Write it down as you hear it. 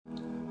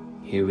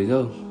Here we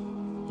go.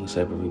 What's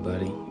up,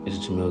 everybody? It's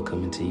Jamil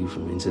coming to you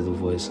from Into the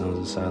Void Sounds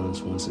of Silence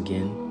once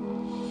again.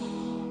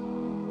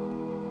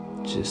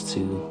 Just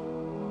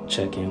to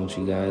check in with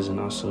you guys and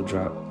also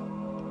drop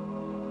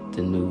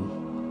the new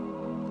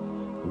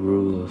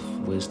rule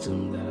of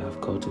wisdom that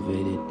I've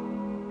cultivated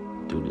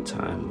through the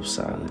time of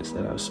silence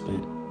that I've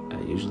spent.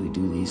 I usually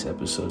do these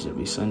episodes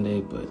every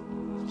Sunday, but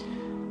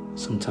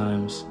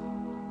sometimes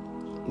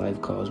life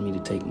calls me to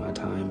take my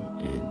time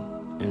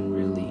and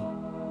really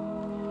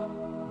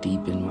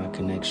deepen my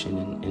connection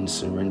and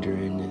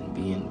surrendering and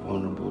being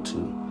vulnerable to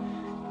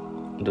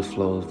the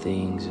flow of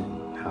things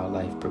and how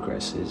life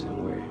progresses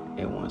and where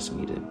it wants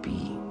me to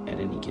be at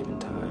any given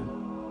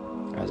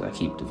time as I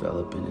keep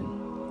developing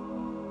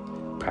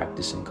and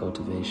practicing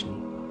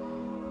cultivation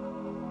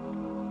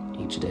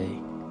each day.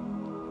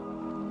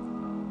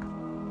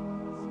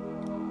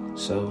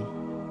 So,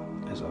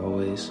 as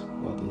always,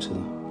 welcome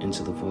to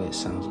Into the Void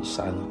Sounds of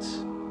Silence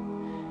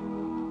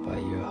by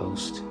your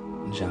host,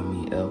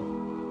 Jami L.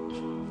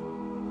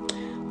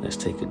 Let's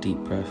take a deep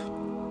breath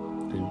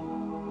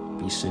and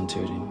be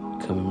centered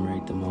and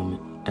commemorate the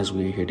moment as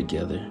we are here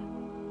together,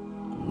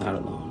 not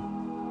alone.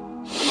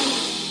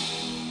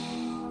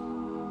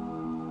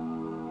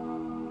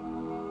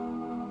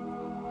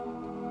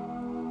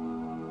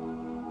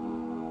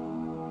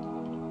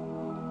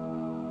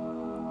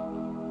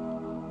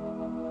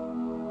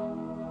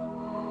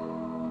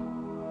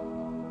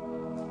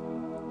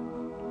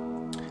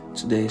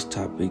 Today's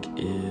topic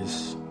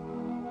is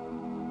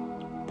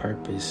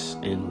purpose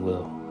and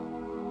will.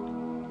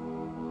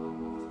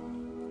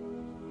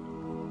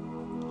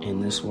 In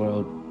this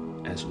world,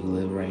 as we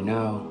live right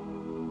now,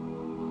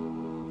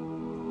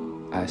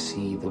 I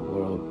see the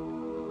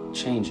world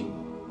changing,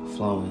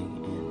 flowing,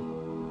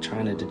 and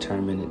trying to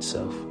determine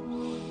itself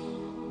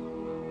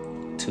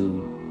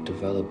to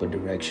develop a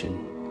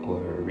direction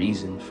or a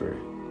reason for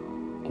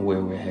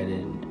where we're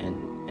headed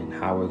and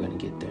how we're going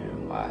to get there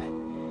and why.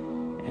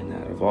 And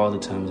out of all the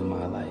times in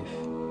my life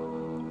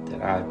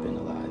that I've been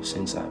alive,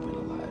 since I've been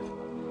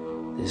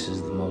alive, this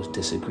is the most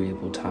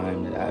disagreeable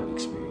time that I've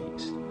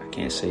experienced. I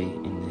can't say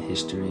in the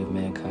history of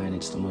mankind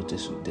it's the most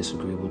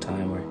disagreeable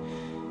time, or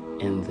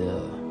in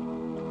the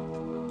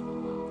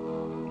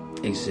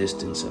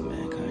existence of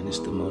mankind it's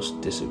the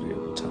most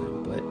disagreeable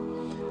time. But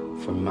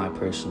from my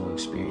personal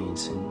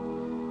experience and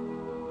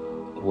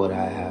what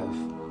I have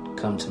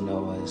come to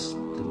know as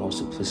the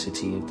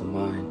multiplicity of the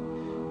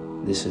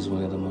mind, this is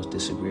one of the most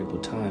disagreeable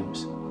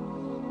times.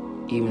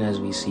 Even as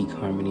we seek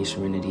harmony,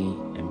 serenity,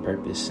 and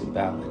purpose and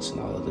balance and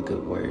all of the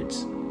good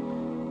words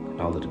and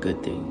all of the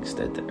good things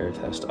that the earth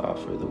has to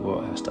offer, the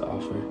world has to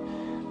offer,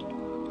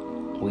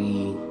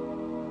 we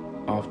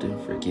often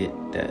forget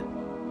that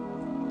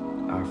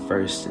our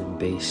first and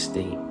base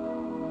state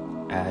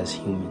as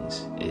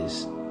humans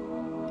is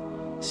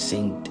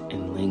synced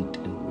and linked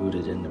and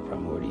rooted in the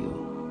primordial,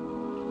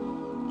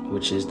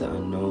 which is the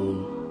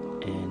unknown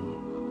and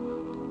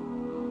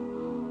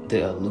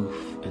the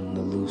aloof and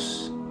the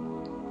loose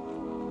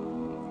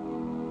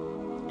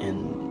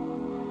and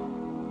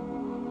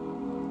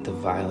the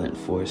violent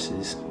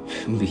forces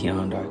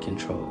beyond our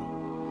control.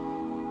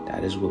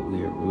 That is what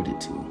we are rooted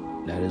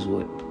to. That is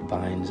what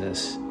binds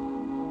us.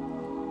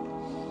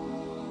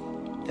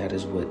 That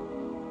is what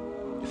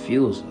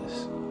fuels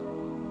us.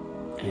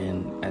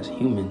 And as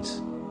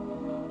humans,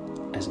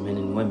 as men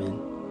and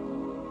women,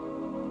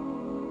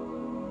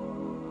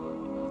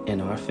 in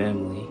our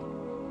family,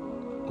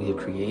 we have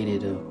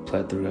created a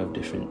plethora of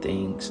different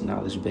things,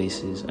 knowledge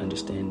bases,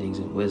 understandings,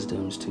 and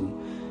wisdoms to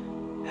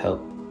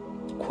help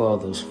quell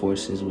those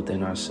forces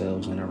within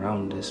ourselves and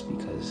around us,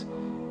 because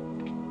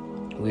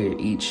we're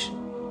each,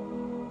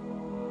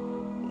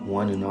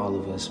 one and all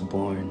of us,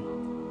 born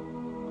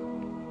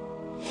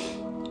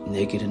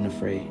naked and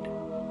afraid.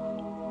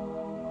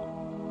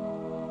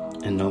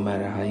 And no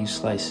matter how you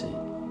slice it,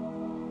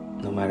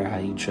 no matter how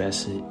you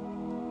dress it,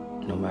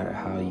 no matter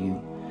how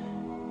you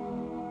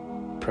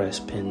press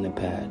pen to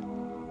pad,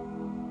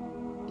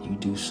 you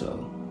do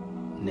so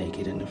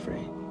naked and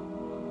afraid,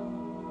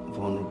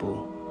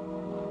 vulnerable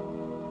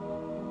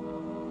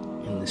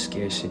in the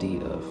scarcity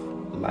of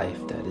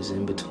life that is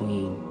in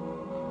between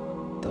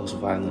those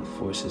violent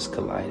forces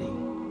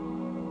colliding.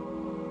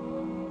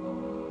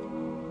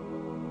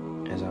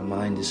 As our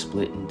mind is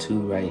split in two,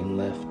 right and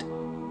left,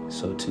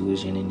 so too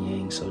is yin and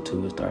yang, so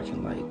too is dark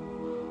and light.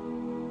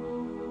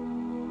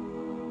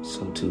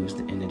 So too is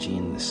the energy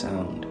and the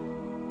sound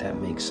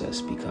that makes us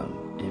become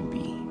and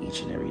be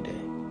each and every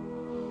day.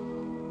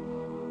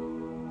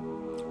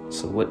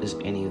 So what does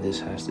any of this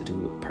has to do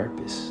with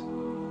purpose?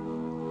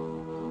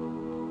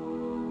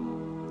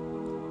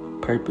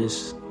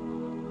 Purpose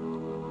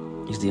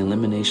is the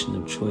elimination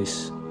of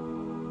choice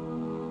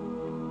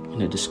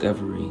and the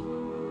discovery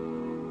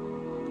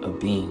of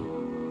being.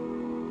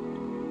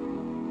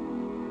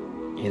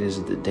 It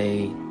is the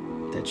day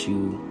that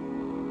you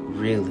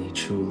really,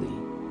 truly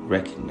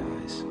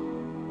recognize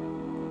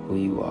who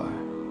you are,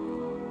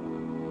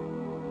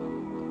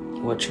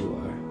 what you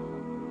are,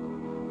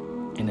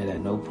 and that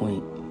at no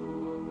point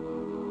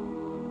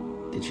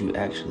did you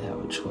actually have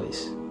a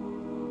choice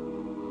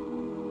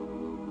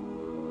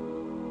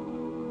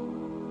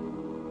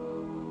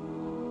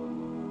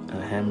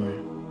hammer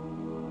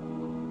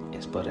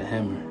is but a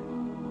hammer,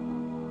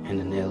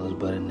 and a nail is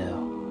but a nail.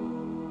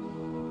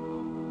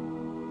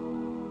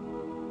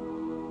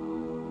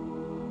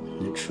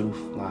 And the truth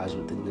lies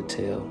within the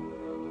tale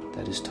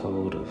that is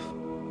told of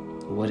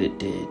what it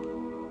did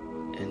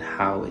and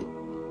how it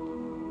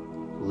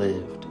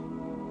lived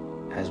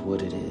as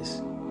what it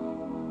is.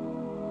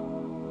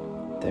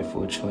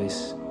 Therefore,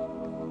 choice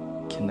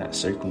cannot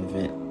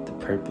circumvent the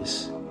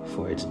purpose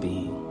for its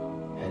being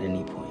at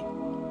any point.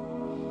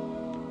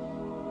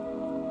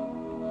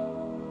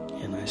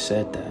 And I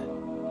said that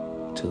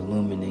to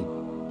illuminate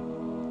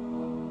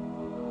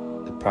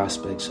the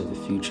prospects of the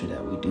future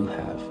that we do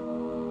have,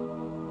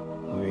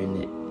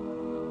 wherein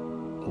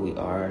we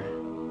are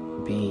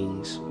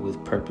beings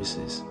with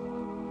purposes.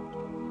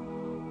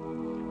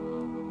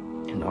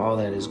 And all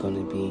that is going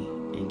to be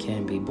and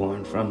can be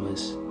born from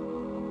us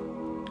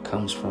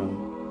comes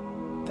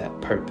from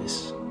that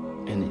purpose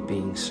and it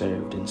being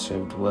served and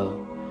served well.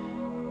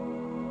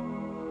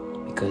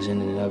 Because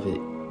in and of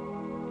it,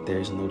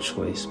 there's no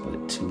choice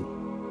but to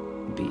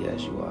be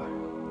as you are.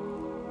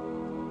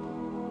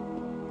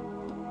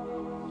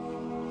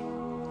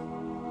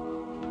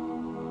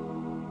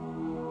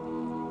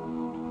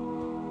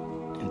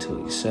 And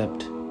to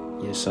accept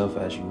yourself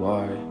as you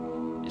are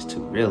is to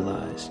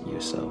realize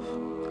yourself,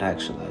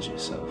 actualize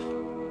yourself,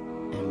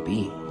 and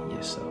be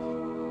yourself.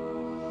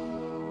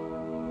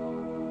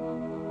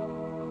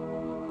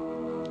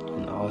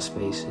 In all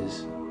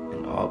spaces,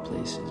 in all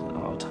places, in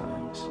all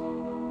times.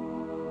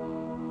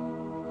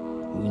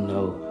 We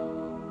know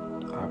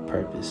our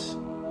purpose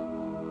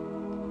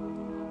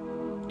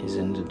is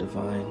in the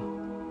divine.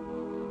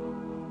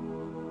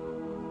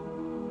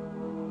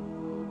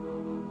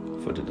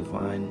 For the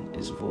divine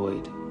is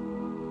void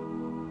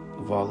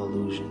of all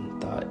illusion,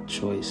 thought,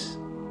 choice,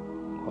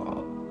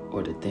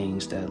 or the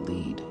things that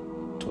lead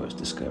towards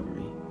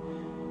discovery.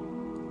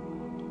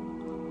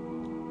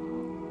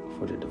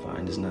 For the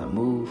divine does not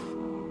move,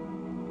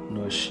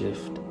 nor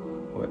shift,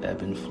 or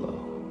ebb and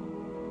flow.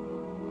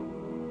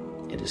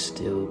 It is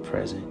still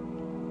present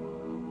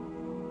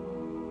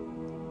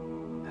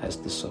as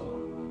the soul.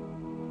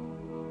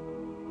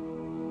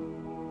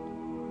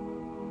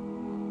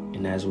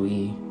 And as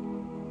we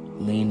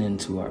lean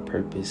into our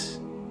purpose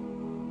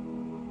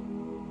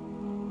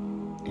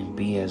and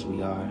be as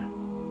we are,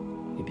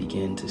 we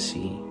begin to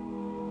see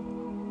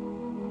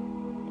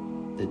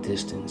the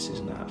distance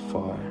is not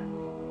far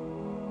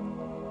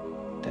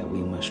that we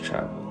must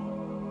travel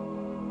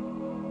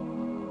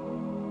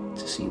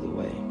to see the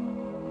way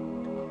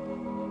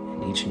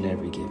in each and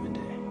every given day.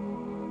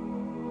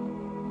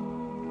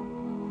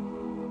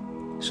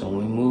 So when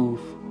we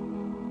move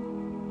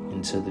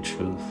into the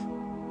truth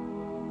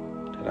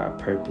that our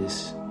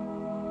purpose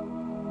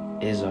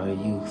is our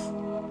youth,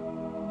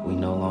 we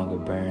no longer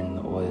burn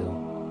the oil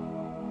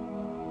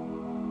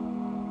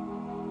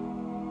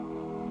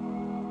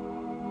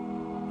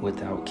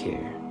without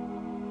care.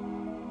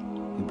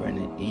 We burn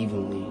it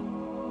evenly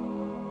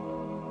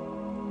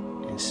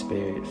and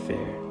spare it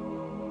fair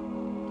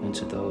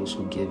unto those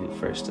who give it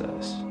first to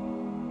us.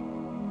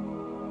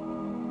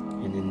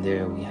 And in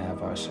there we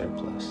have our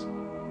surplus.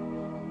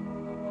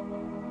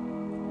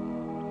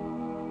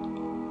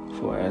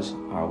 For as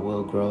our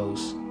will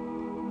grows,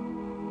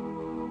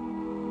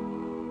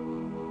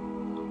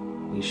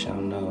 we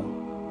shall know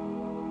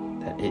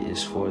that it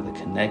is for the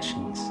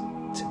connections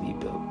to be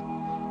built.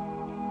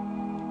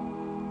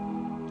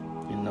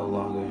 And no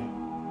longer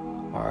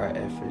are our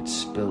efforts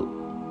spilt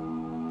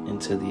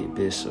into the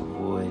abyss of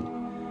void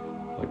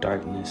or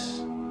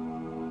darkness.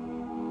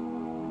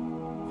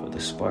 For the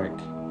spark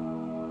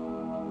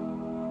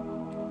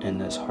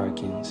in us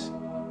hearkens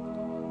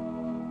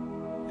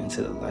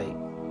into the light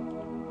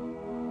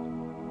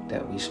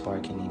that we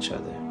spark in each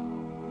other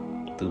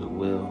through the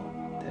will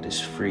that is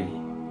free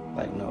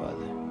like no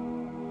other.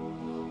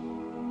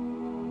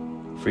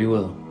 Free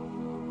will.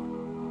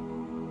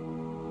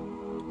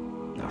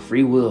 Now,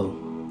 free will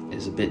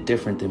is a bit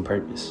different than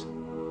purpose.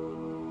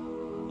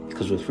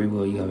 Because with free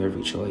will, you have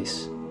every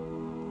choice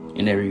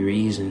and every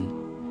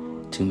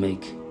reason to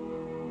make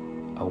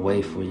a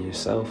way for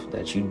yourself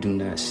that you do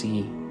not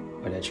see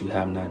or that you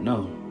have not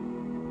known.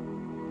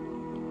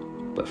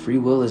 But free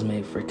will is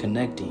made for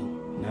connecting,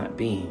 not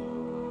being.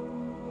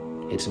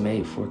 It's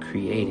made for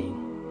creating,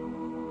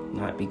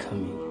 not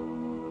becoming.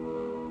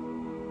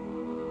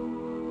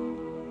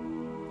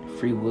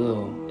 Free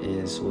will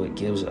is what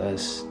gives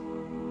us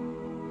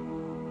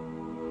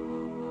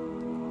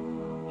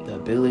the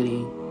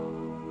ability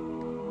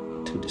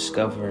to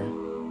discover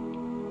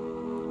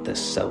the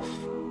self,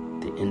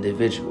 the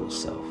individual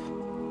self.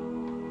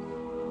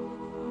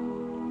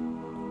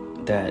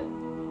 That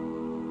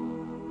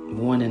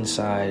one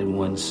inside,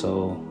 one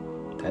soul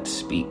that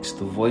speaks.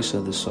 The voice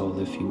of the soul,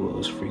 if you will,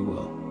 is free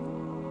will.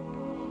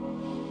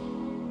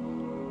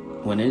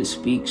 When it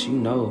speaks, you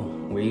know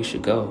where you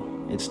should go.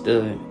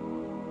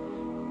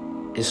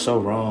 It's so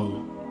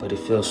wrong, but it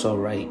feels so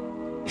right.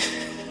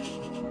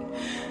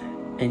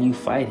 And you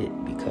fight it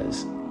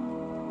because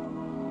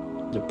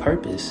the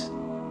purpose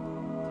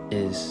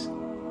is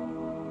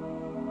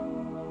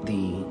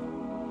the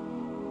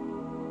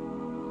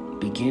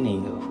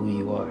beginning of who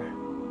you are.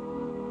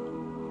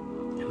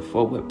 And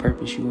for what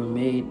purpose you were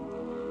made,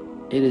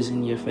 it is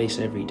in your face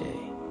every day,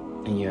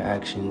 in your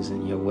actions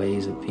and your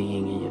ways of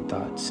being and your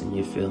thoughts and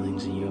your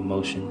feelings and your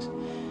emotions.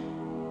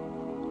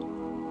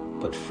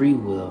 But free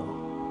will,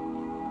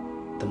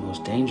 the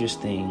most dangerous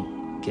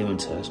thing given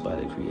to us by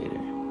the Creator,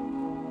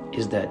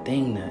 is that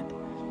thing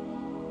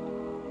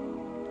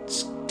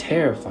that's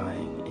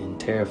terrifying and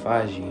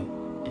terrifies you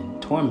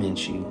and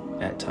torments you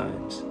at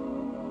times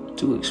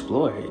to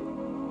explore it,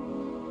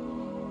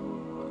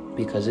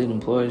 because it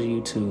implores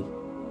you to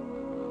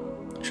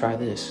try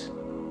this,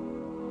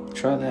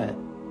 try that,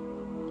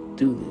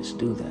 do this,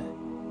 do that,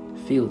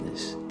 feel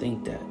this,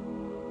 think that,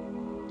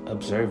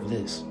 observe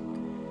this.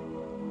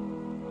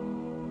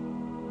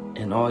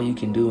 And all you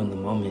can do in the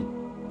moment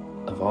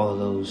of all of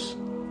those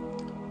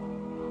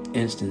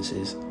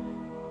instances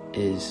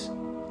is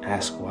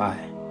ask why.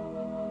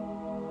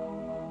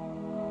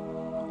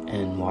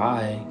 And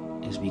why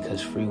is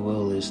because free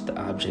will is the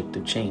object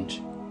of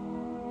change.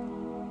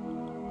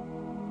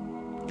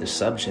 The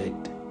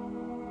subject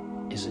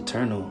is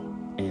eternal,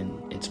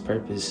 and its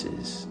purpose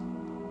is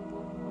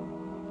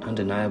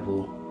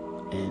undeniable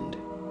and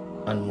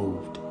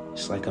unmoved.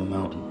 It's like a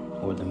mountain,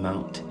 or the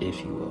mount, if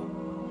you will.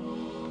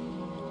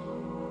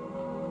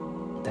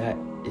 That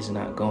is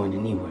not going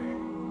anywhere.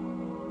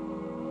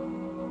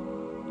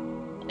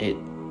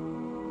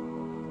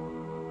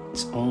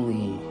 It's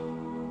only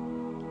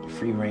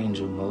free range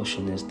of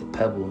motion as the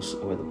pebbles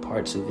or the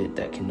parts of it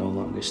that can no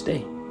longer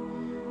stay.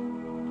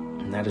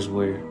 And that is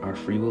where our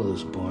free will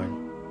is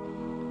born.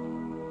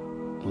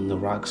 When the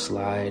rocks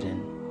slide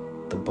and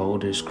the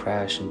boulders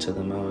crash into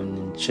the mountain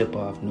and chip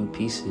off new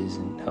pieces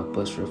and help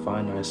us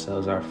refine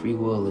ourselves, our free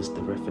will is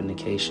the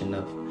refication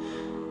of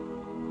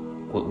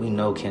what we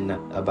know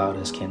about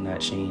us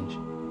cannot change,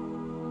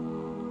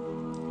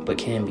 but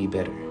can be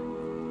better,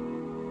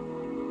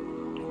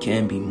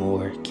 can be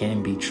more,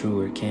 can be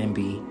truer, can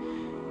be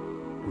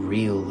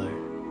realer.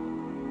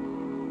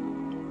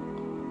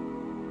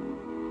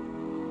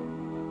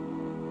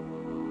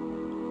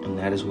 And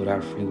that is what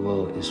our free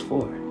will is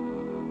for.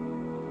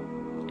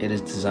 It is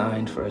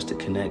designed for us to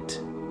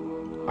connect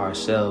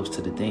ourselves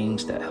to the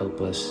things that help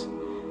us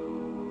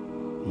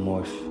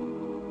morph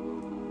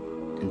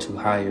into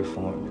higher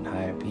form and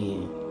higher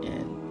being.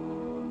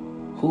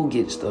 And who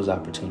gets those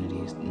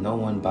opportunities? No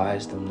one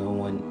buys them. No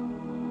one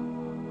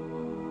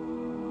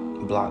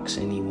blocks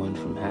anyone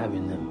from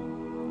having them.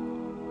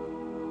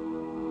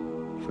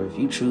 For if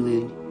you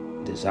truly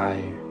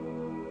desire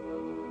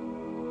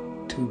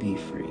to be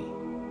free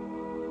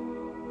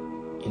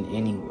in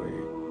any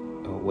word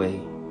or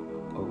way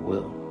or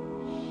will,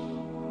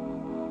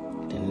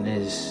 then it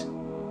is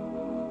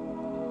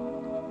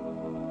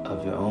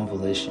of your own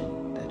volition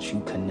that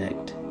you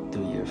connect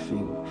through your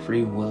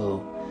free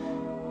will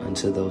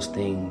unto those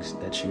things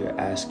that you're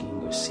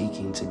asking or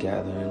seeking to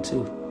gather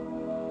into.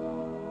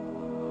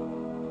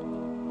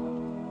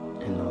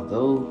 And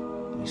although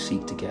you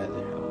seek to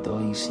gather, although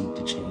you seek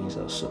to change,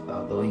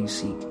 although you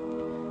seek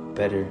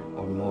better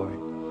or more,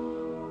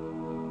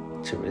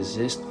 to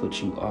resist what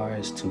you are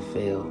is to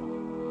fail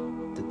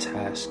the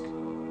task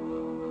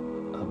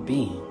of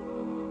being,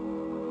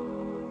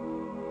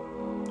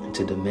 and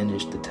to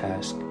diminish the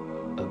task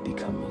of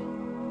becoming.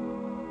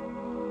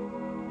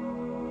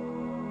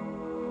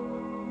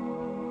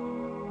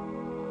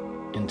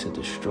 And to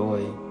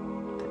destroy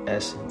the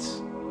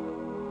essence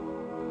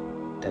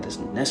that is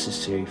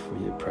necessary for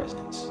your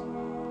presence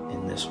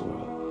in this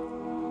world.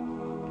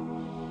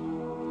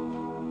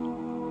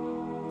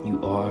 You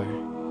are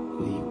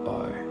who you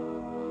are.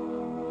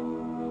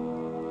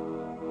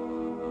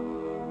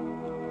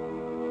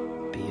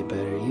 Be a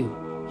better you.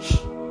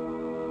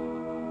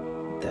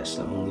 That's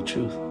the only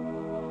truth.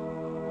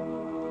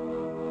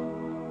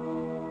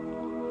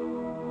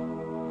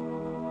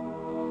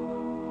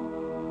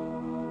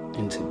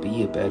 And to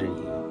be a better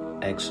you,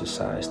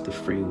 exercise the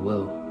free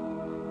will.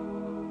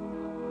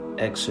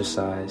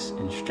 Exercise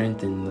and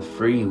strengthen the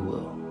free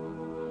will.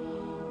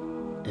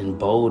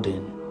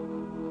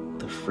 Embolden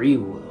the free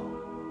will.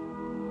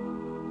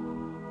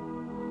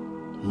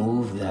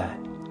 Move that.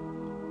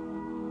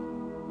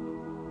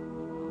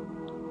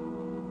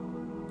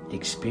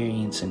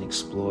 Experience and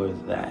explore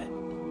that.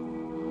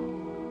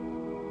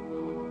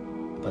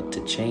 But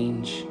to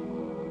change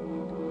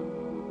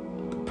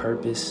the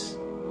purpose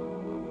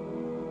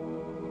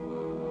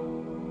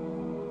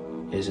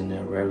is an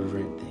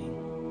irreverent thing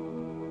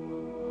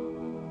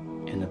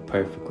in a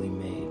perfectly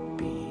made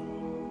being.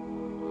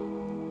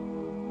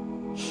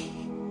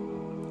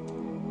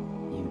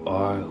 You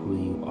are who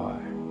you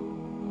are.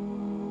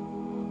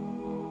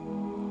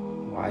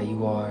 Why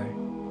you are,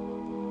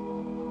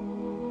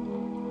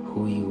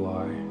 who you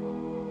are,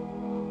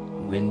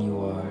 when you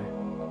are,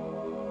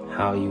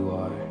 how you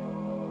are,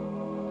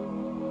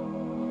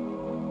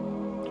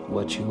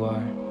 what you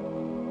are,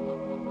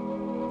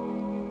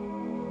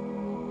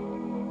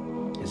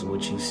 is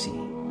what you see,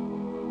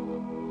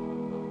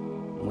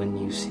 when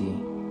you see,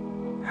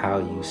 how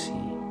you see,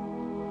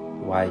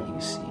 why you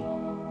see,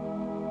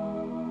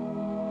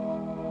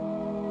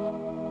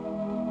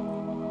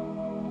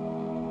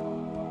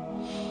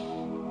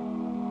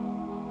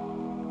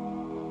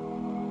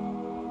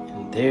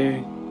 there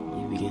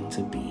you begin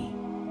to be,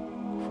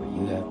 for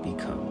you have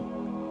become.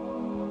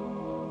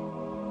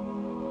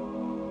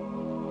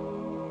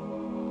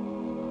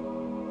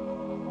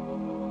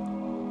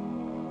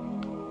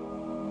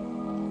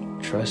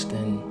 Trust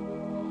in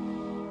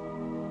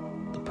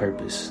the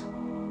purpose.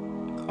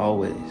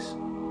 Always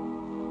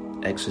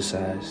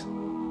exercise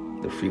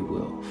the free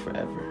will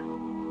forever.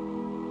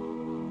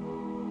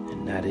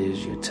 And that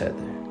is your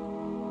tether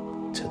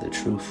to the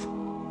truth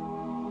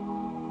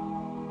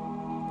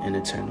and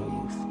eternal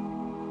youth.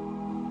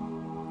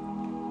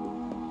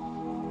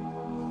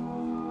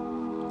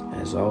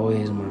 As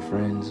always, my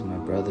friends, my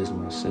brothers,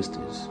 my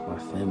sisters, my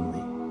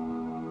family,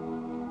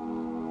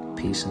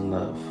 peace and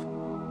love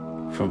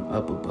from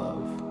up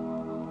above.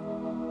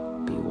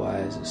 Be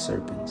wise as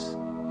serpents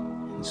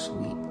and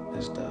sweet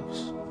as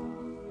doves.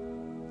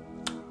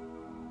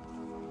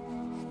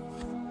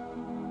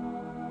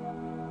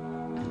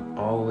 And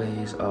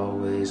always,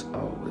 always,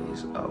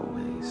 always,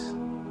 always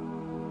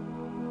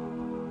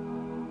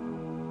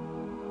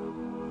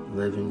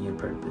live in your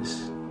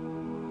purpose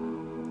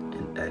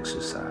and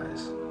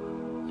exercise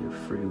your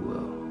free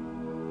will.